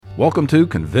Welcome to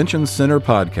Convention Center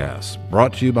Podcast,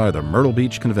 brought to you by the Myrtle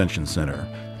Beach Convention Center,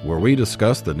 where we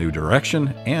discuss the new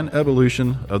direction and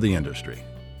evolution of the industry.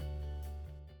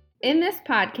 In this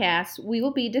podcast, we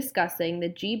will be discussing the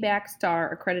GBAC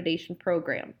STAR accreditation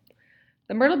program.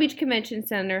 The Myrtle Beach Convention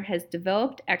Center has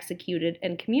developed, executed,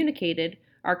 and communicated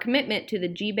our commitment to the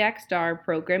GBAC STAR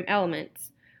program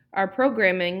elements. Our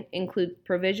programming includes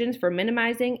provisions for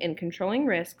minimizing and controlling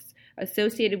risks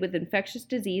associated with infectious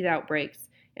disease outbreaks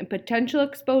and potential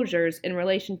exposures in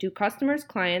relation to customers,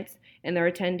 clients, and their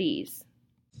attendees.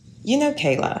 You know,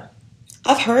 Kayla,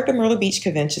 I've heard the Myrtle Beach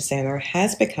Convention Center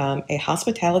has become a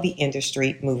hospitality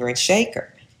industry mover and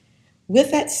shaker.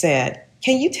 With that said,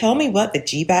 can you tell me what the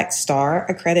GBAC STAR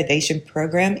accreditation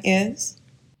program is?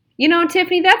 You know,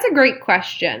 Tiffany, that's a great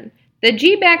question. The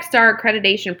GBAC STAR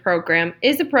accreditation program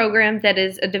is a program that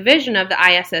is a division of the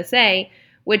ISSA,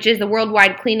 which is the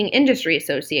Worldwide Cleaning Industry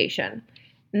Association.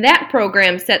 That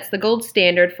program sets the gold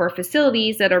standard for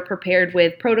facilities that are prepared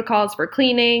with protocols for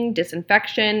cleaning,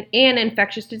 disinfection, and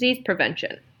infectious disease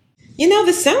prevention. You know,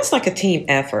 this sounds like a team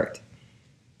effort.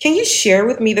 Can you share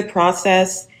with me the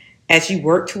process as you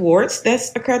work towards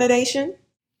this accreditation?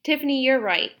 Tiffany, you're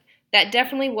right. That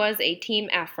definitely was a team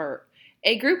effort.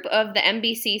 A group of the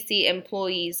MBCC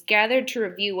employees gathered to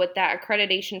review what that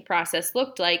accreditation process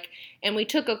looked like, and we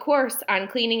took a course on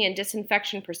cleaning and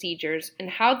disinfection procedures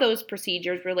and how those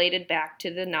procedures related back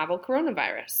to the novel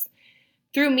coronavirus.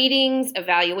 Through meetings,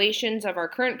 evaluations of our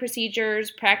current procedures,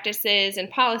 practices, and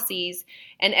policies,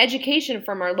 and education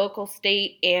from our local,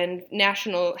 state, and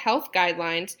national health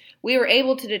guidelines, we were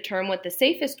able to determine what the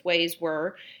safest ways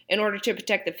were in order to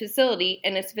protect the facility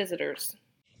and its visitors.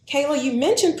 Kayla, you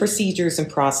mentioned procedures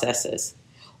and processes.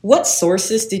 What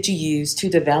sources did you use to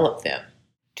develop them?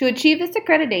 To achieve this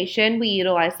accreditation, we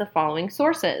utilize the following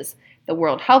sources: the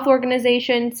World Health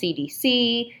Organization,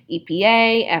 CDC,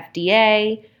 EPA,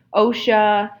 FDA,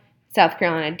 OSHA, South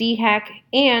Carolina DHEC,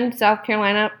 and South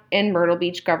Carolina and Myrtle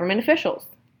Beach government officials.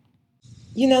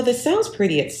 You know, this sounds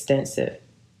pretty extensive.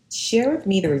 Share with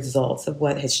me the results of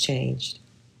what has changed.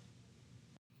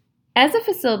 As a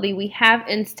facility, we have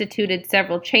instituted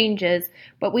several changes,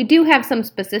 but we do have some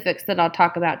specifics that I'll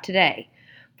talk about today.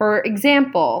 For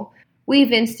example,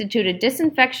 we've instituted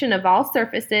disinfection of all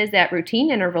surfaces at routine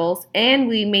intervals, and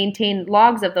we maintain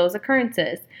logs of those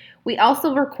occurrences. We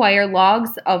also require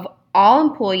logs of all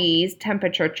employees'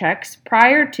 temperature checks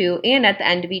prior to and at the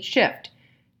end of each shift.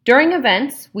 During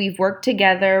events, we've worked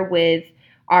together with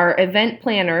our event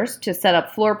planners to set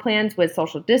up floor plans with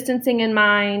social distancing in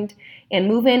mind, and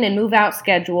move in and move out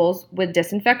schedules with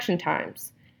disinfection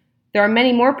times. There are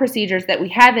many more procedures that we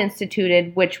have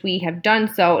instituted, which we have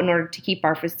done so in order to keep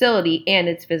our facility and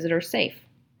its visitors safe.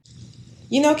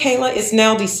 You know, Kayla, it's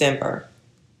now December.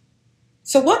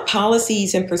 So what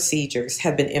policies and procedures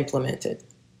have been implemented?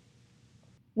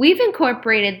 We've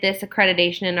incorporated this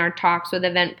accreditation in our talks with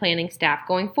event planning staff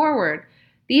going forward.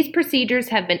 These procedures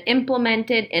have been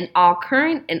implemented in all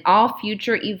current and all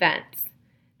future events.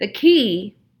 The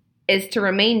key is to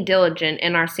remain diligent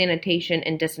in our sanitation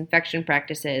and disinfection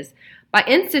practices by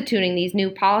instituting these new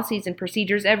policies and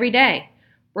procedures every day,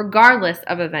 regardless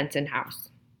of events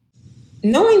in-house.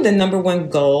 Knowing the number one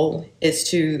goal is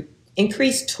to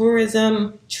increase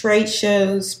tourism, trade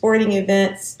shows, sporting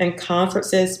events, and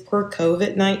conferences per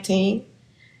COVID-19,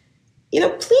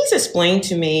 please explain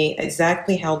to me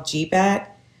exactly how GBAC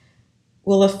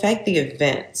will affect the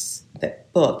events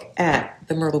that book at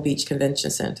the Myrtle Beach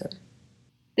Convention Center.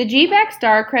 The GBAC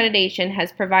STAR accreditation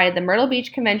has provided the Myrtle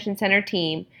Beach Convention Center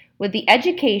team with the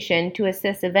education to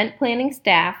assist event planning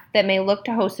staff that may look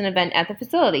to host an event at the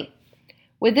facility.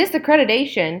 With this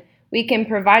accreditation, we can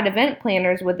provide event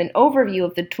planners with an overview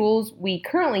of the tools we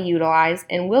currently utilize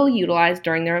and will utilize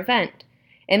during their event.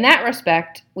 In that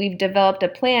respect, we've developed a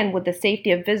plan with the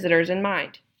safety of visitors in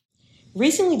mind.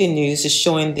 Recently, the news is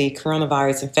showing the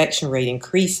coronavirus infection rate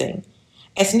increasing.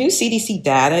 As new CDC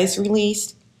data is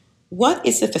released, what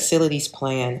is the facility's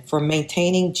plan for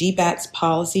maintaining GBAC's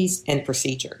policies and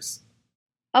procedures?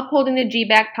 Upholding the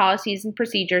GBAC policies and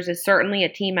procedures is certainly a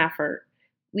team effort.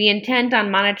 We intend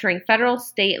on monitoring federal,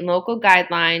 state, and local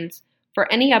guidelines for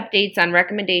any updates on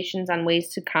recommendations on ways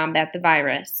to combat the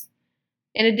virus.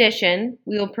 In addition,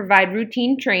 we will provide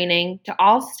routine training to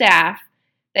all staff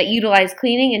that utilize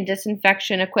cleaning and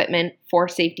disinfection equipment for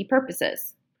safety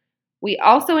purposes. We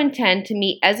also intend to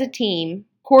meet as a team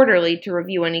quarterly to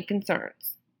review any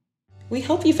concerns. We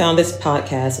hope you found this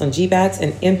podcast on GBAC's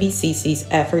and MBCC's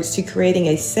efforts to creating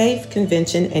a safe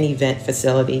convention and event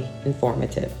facility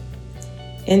informative.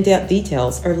 In-depth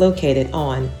details are located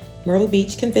on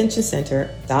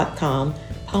myrtlebeachconventioncenter.com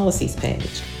policies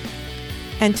page.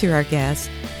 And to our guests,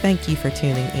 Thank you for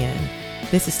tuning in.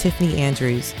 This is Tiffany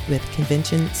Andrews with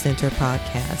Convention Center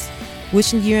Podcast.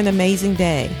 Wishing you an amazing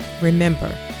day.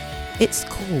 Remember, it's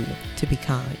cool to be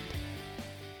kind.